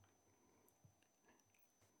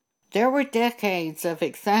There were decades of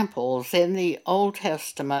examples in the Old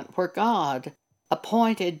Testament where God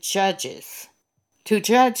appointed judges to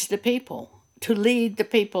judge the people, to lead the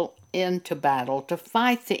people into battle, to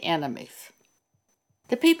fight the enemies.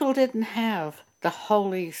 The people didn't have the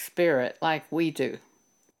Holy Spirit like we do.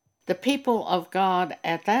 The people of God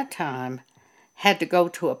at that time had to go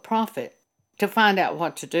to a prophet to find out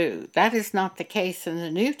what to do. That is not the case in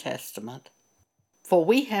the New Testament. For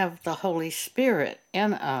we have the Holy Spirit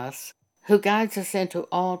in us who guides us into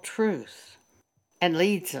all truth and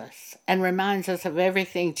leads us and reminds us of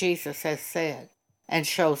everything Jesus has said and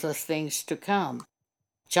shows us things to come.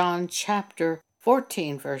 John chapter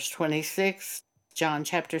 14, verse 26, John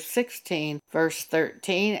chapter 16, verse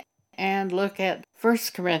 13, and look at 1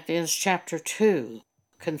 Corinthians chapter 2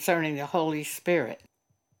 concerning the Holy Spirit.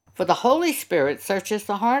 For the Holy Spirit searches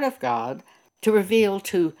the heart of God to reveal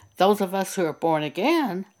to those of us who are born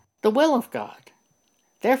again the will of God.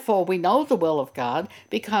 Therefore, we know the will of God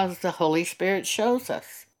because the Holy Spirit shows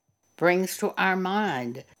us, brings to our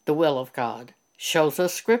mind the will of God, shows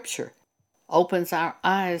us Scripture, opens our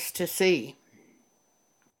eyes to see.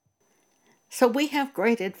 So we have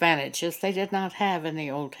great advantages they did not have in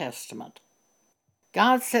the Old Testament.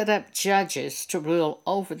 God set up judges to rule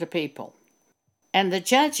over the people. And the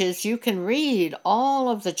judges, you can read all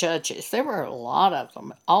of the judges. There were a lot of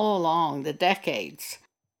them all along the decades.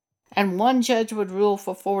 And one judge would rule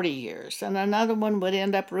for 40 years, and another one would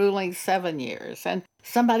end up ruling 7 years, and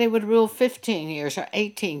somebody would rule 15 years or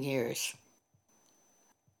 18 years.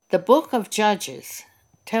 The book of Judges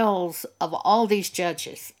tells of all these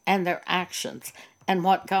judges and their actions and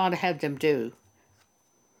what God had them do.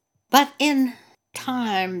 But in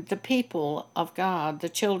time, the people of God, the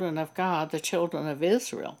children of God, the children of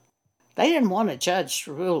Israel, they didn't want a judge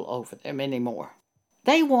to rule over them anymore.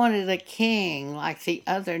 They wanted a king like the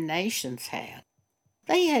other nations had.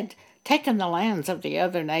 They had taken the lands of the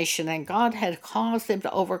other nation, and God had caused them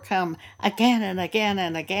to overcome again and again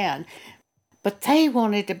and again. But they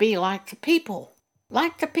wanted to be like the people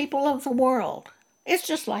of the world. It's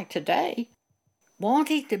just like today,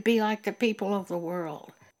 wanting to be like the people of the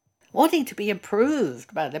world, wanting to be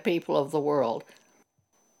approved by the people of the world,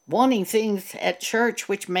 wanting things at church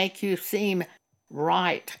which make you seem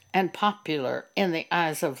right and popular in the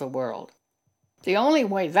eyes of the world. The only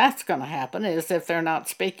way that's going to happen is if they're not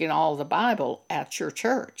speaking all the Bible at your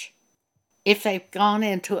church. If they've gone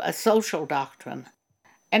into a social doctrine,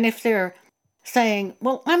 and if they're saying,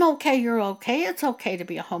 well, I'm okay, you're okay, it's okay to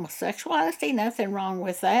be a homosexual, I see nothing wrong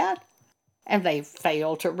with that, and they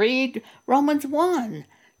fail to read Romans 1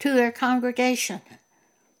 to their congregation,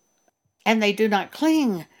 and they do not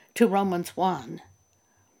cling to Romans 1,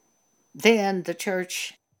 then the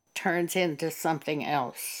church turns into something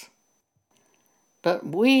else. But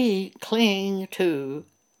we cling to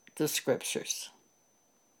the Scriptures.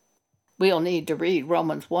 We'll need to read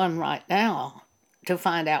Romans 1 right now to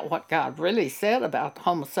find out what God really said about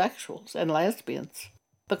homosexuals and lesbians,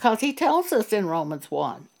 because He tells us in Romans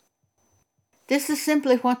 1. This is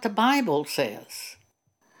simply what the Bible says.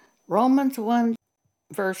 Romans 1,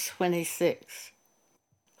 verse 26.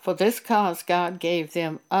 For this cause God gave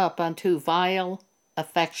them up unto vile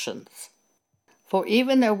affections. For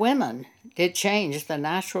even their women did change the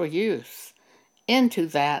natural use into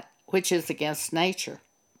that which is against nature.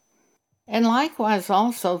 And likewise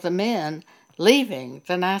also the men, leaving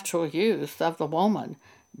the natural use of the woman,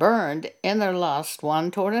 burned in their lust one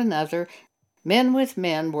toward another, men with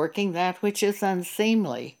men working that which is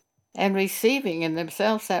unseemly, and receiving in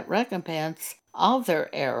themselves that recompense of their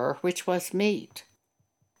error which was meet.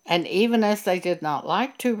 And even as they did not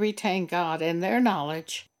like to retain God in their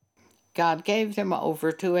knowledge, God gave them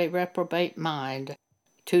over to a reprobate mind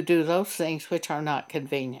to do those things which are not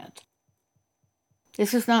convenient.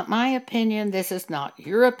 This is not my opinion, this is not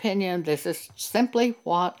your opinion, this is simply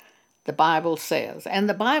what the Bible says. And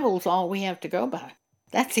the Bible's all we have to go by.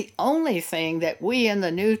 That's the only thing that we in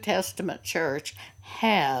the New Testament church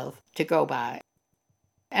have to go by.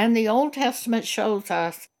 And the Old Testament shows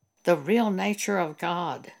us the real nature of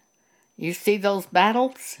God. You see those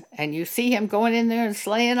battles, and you see Him going in there and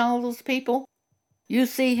slaying all those people. You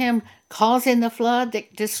see Him causing the flood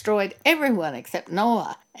that destroyed everyone except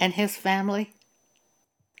Noah and his family.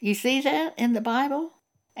 You see that in the Bible?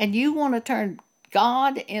 And you want to turn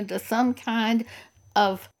God into some kind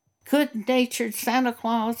of good-natured Santa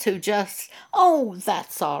Claus who just, oh,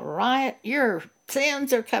 that's all right. Your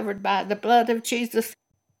sins are covered by the blood of Jesus.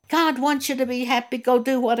 God wants you to be happy. Go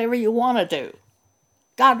do whatever you want to do.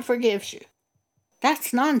 God forgives you.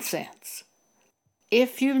 That's nonsense.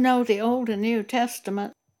 If you know the Old and New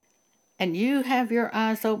Testament, and you have your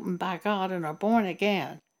eyes opened by God and are born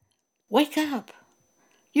again, Wake up.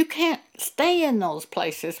 You can't stay in those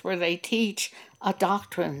places where they teach a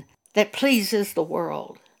doctrine that pleases the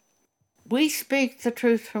world. We speak the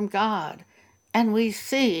truth from God, and we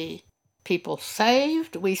see people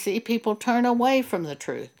saved, we see people turn away from the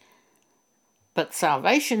truth. But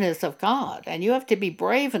salvation is of God, and you have to be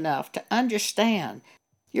brave enough to understand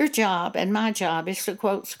your job and my job is to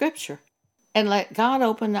quote Scripture and let God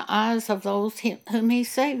open the eyes of those whom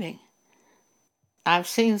He's saving. I've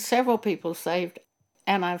seen several people saved,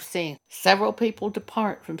 and I've seen several people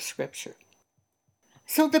depart from Scripture.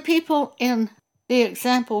 So the people in the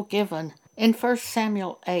example given in 1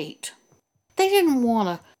 Samuel 8, they didn't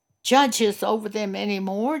want judges over them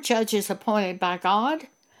anymore, judges appointed by God.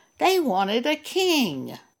 They wanted a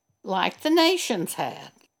king, like the nations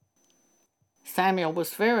had. Samuel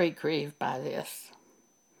was very grieved by this.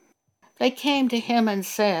 They came to him and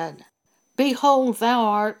said, Behold, thou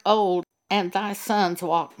art old, and thy sons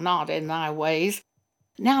walk not in thy ways.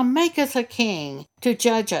 Now make us a king to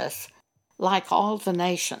judge us, like all the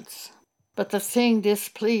nations. But the thing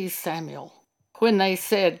displeased Samuel, when they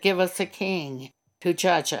said, Give us a king to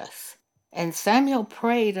judge us. And Samuel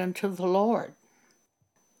prayed unto the Lord.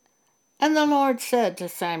 And the Lord said to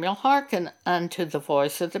Samuel, Hearken unto the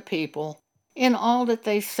voice of the people in all that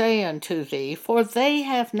they say unto thee, for they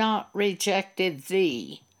have not rejected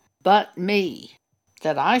thee, but me,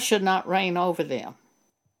 that I should not reign over them,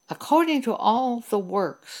 according to all the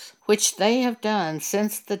works which they have done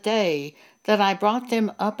since the day that I brought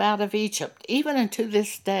them up out of Egypt, even unto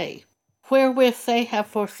this day, wherewith they have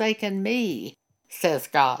forsaken me, says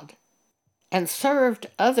God, and served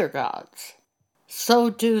other gods. So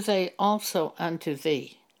do they also unto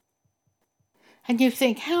thee. And you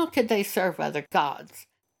think, how could they serve other gods?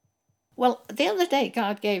 Well, the other day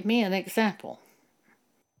God gave me an example.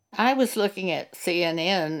 I was looking at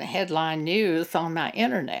CNN headline news on my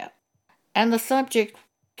internet, and the subject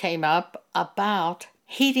came up about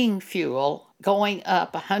heating fuel going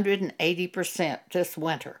up 180% this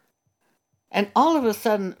winter. And all of a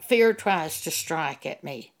sudden, fear tries to strike at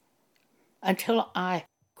me until I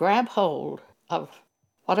grab hold of,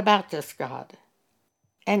 what about this, God?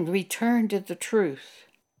 And return to the truth.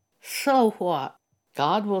 So what?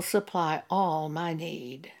 God will supply all my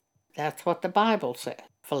need. That's what the Bible says.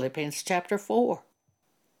 Philippians chapter 4.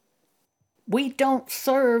 We don't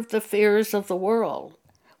serve the fears of the world.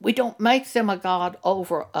 We don't make them a God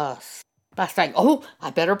over us by saying, oh, I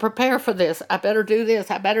better prepare for this. I better do this.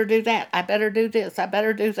 I better do that. I better do this. I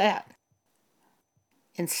better do that.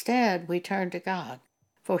 Instead, we turn to God,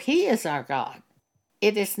 for He is our God.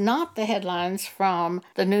 It is not the headlines from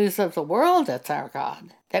the news of the world that's our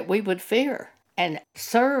God, that we would fear and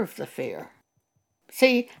serve the fear.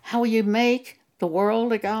 See how you make the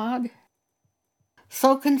world a God?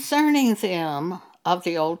 So concerning them of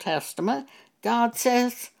the Old Testament, God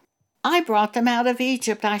says, I brought them out of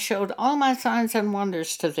Egypt. I showed all my signs and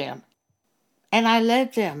wonders to them. And I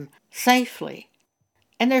led them safely.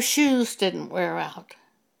 And their shoes didn't wear out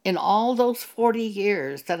in all those 40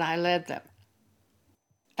 years that I led them.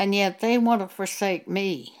 And yet they want to forsake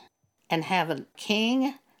me and have a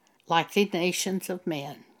king like the nations of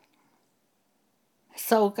men.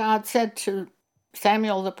 So God said to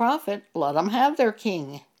Samuel the prophet, let them have their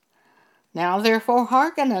king. Now therefore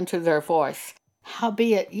hearken unto their voice,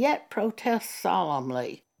 howbeit yet protest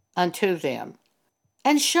solemnly unto them,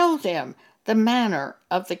 and show them the manner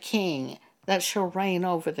of the king that shall reign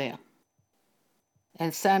over them.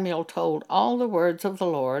 And Samuel told all the words of the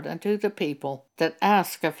Lord unto the people that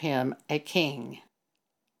ask of him a king.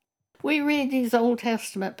 We read these Old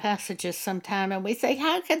Testament passages sometime and we say,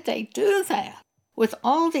 how could they do that? With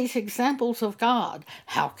all these examples of God,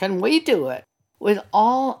 how can we do it? With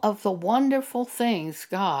all of the wonderful things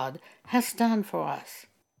God has done for us,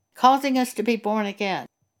 causing us to be born again,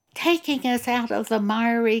 taking us out of the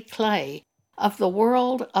miry clay of the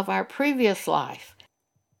world of our previous life.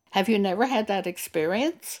 Have you never had that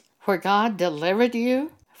experience where God delivered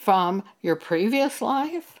you from your previous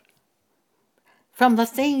life? From the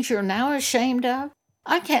things you're now ashamed of?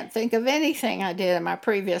 I can't think of anything I did in my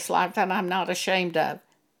previous life that I'm not ashamed of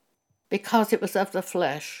because it was of the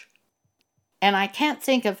flesh. And I can't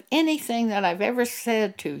think of anything that I've ever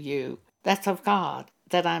said to you that's of God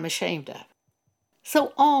that I'm ashamed of.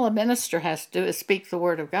 So all a minister has to do is speak the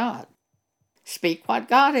word of God. Speak what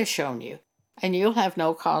God has shown you, and you'll have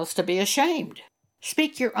no cause to be ashamed.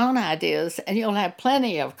 Speak your own ideas, and you'll have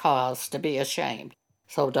plenty of cause to be ashamed.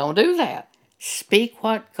 So don't do that. Speak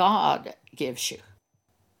what God gives you.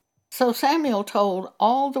 So Samuel told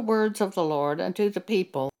all the words of the Lord unto the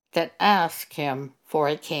people that asked him for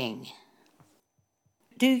a king.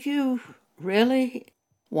 Do you really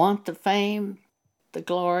want the fame, the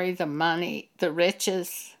glory, the money, the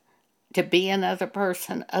riches, to be another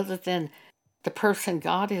person other than the person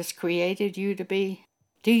God has created you to be?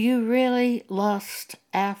 Do you really lust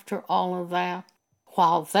after all of that?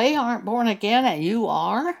 While they aren't born again and you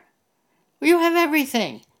are? You have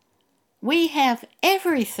everything. We have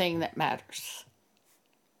everything that matters.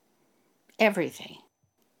 Everything.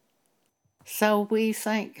 So we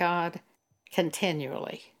thank God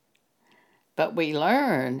continually. But we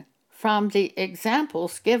learn from the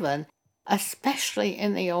examples given, especially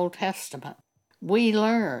in the Old Testament. We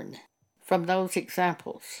learn from those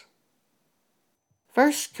examples.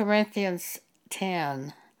 1 Corinthians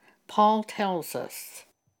 10, Paul tells us,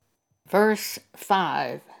 verse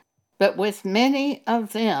 5, "But with many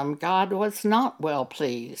of them God was not well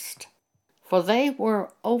pleased, for they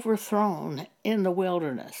were overthrown in the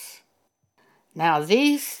wilderness. Now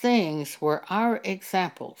these things were our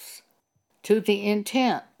examples, to the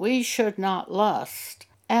intent we should not lust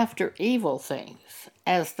after evil things,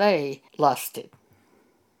 as they lusted.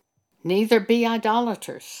 Neither be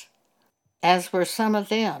idolaters, as were some of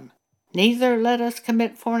them. Neither let us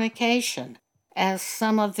commit fornication, as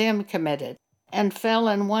some of them committed, and fell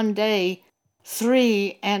in one day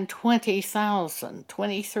 23,000.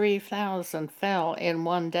 23,000 fell in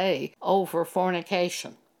one day over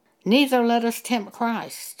fornication. Neither let us tempt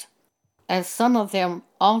Christ, as some of them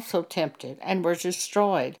also tempted, and were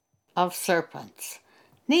destroyed of serpents.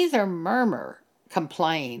 Neither murmur,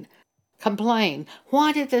 complain.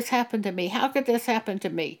 Why did this happen to me? How could this happen to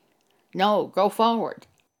me? No, go forward.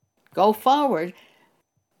 Go forward,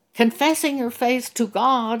 confessing your faith to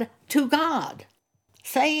God,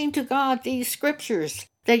 saying to God these scriptures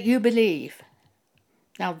that you believe.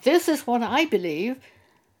 Now, this is what I believe.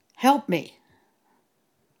 Help me.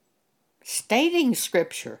 Stating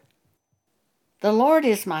scripture. The Lord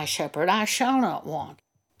is my shepherd, I shall not want.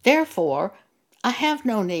 Therefore, I have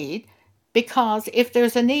no need, because if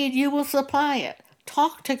there's a need, you will supply it.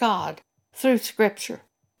 Talk to God through scripture.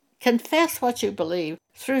 Confess what you believe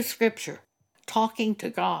through scripture. Talking to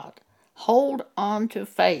God. Hold on to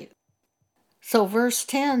faith. So verse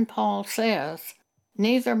 10, Paul says,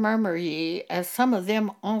 "Neither murmur ye, as some of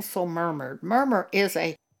them also murmured." Murmur is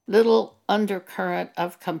a little undercurrent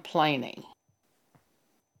of complaining.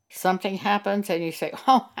 Something happens and you say,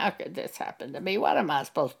 "Oh, how could this happen to me? What am I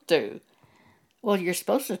supposed to do?" Well, you're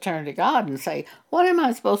supposed to turn to God and say, "What am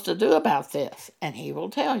I supposed to do about this?" And He will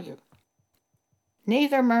tell you.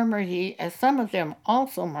 "Neither murmur ye, as some of them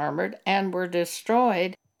also murmured, and were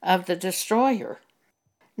destroyed of the destroyer."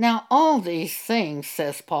 Now all these things,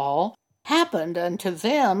 says Paul, happened unto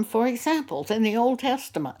them for examples in the Old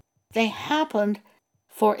Testament. They happened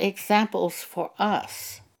for examples for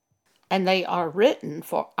us, and they are written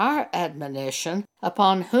for our admonition,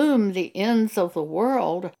 upon whom the ends of the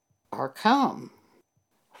world are come.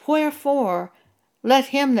 Wherefore, let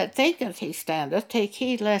him that thinketh he standeth take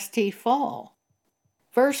heed lest he fall.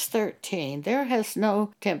 Verse 13, "There has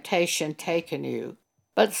no temptation taken you,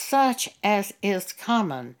 but such as is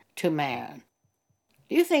common to man."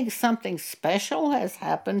 Do you think something special has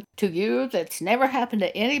happened to you that's never happened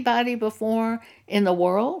to anybody before in the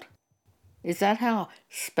world? Is that how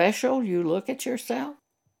special you look at yourself?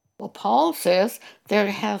 Well, Paul says,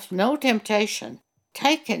 "There hath no temptation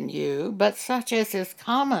taken you, but such as is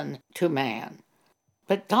common to man.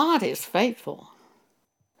 But God is faithful,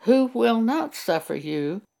 who will not suffer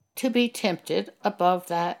you to be tempted above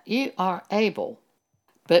that ye are able,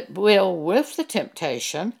 but will with the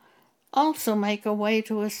temptation also make a way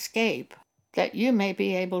to escape, that you may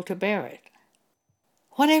be able to bear it."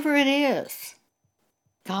 Whatever it is,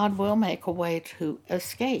 God will make a way to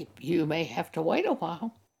escape. You may have to wait a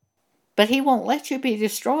while, but He won't let you be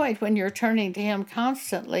destroyed when you're turning to Him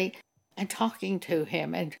constantly and talking to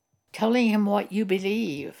Him and telling Him what you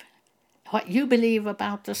believe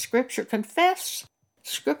about the Scripture. Confess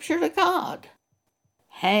Scripture to God.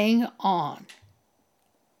 Hang on.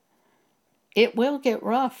 It will get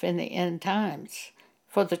rough in the end times,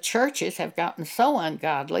 for the churches have gotten so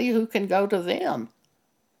ungodly, who can go to them?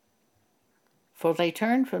 For they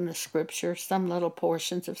turned from the Scripture, some little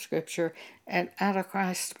portions of Scripture, and out of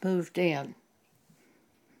Christ moved in.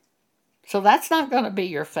 So that's not going to be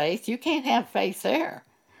your faith. You can't have faith there.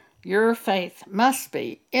 Your faith must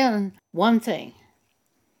be in one thing: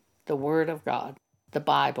 the Word of God, the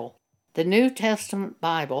Bible, the New Testament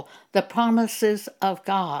Bible, the promises of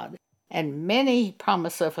God. And many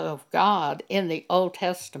promises of God in the Old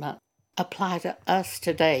Testament apply to us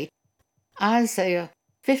today. Isaiah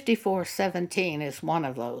 54:17 is one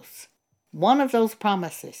of those. One of those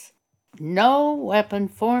promises: "No weapon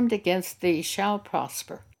formed against thee shall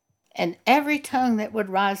prosper, And every tongue that would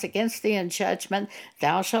rise against thee in judgment,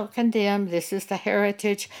 thou shalt condemn. This is the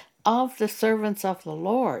heritage of the servants of the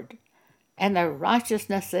Lord. And their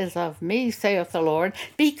righteousness is of me, saith the Lord,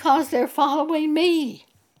 because they're following me.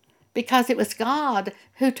 Because it was God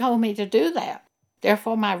who told me to do that.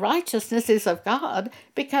 Therefore, my righteousness is of God,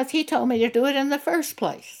 because He told me to do it in the first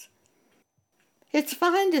place. It's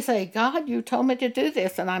fine to say, God, you told me to do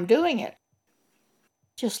this, and I'm doing it.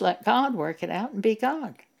 Just let God work it out and be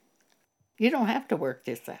God. You don't have to work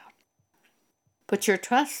this out. Put your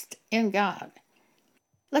trust in God.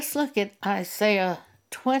 Let's look at Isaiah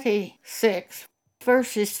 26,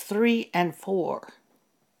 verses 3 and 4.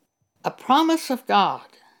 A promise of God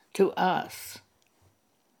to us.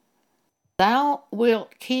 Thou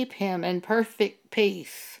wilt keep him in perfect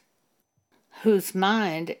peace, whose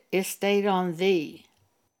mind is stayed on thee,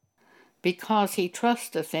 because he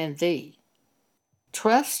trusteth in thee.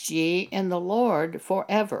 Trust ye in the Lord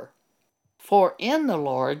forever, for in the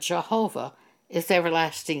Lord Jehovah is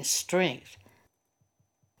everlasting strength.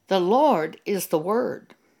 The Lord is the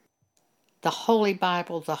Word, the Holy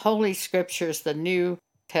Bible, the Holy Scriptures, the New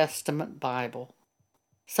Testament Bible.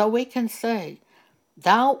 So we can say,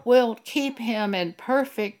 Thou wilt keep him in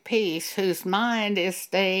perfect peace, whose mind is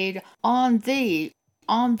stayed on thee,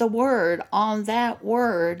 on the Word, on that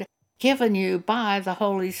Word given you by the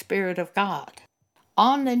Holy Spirit of God,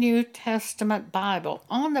 on the New Testament Bible,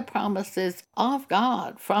 on the promises of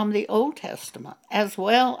God from the Old Testament as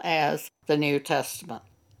well as the New Testament.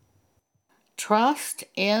 Trust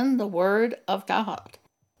in the Word of God.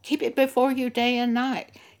 Keep it before you day and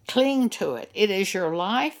night. Cling to it. It is your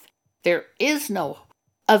life. There is no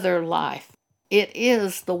other life. It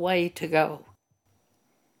is the way to go.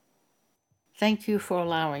 Thank you for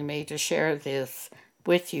allowing me to share this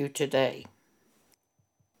with you today.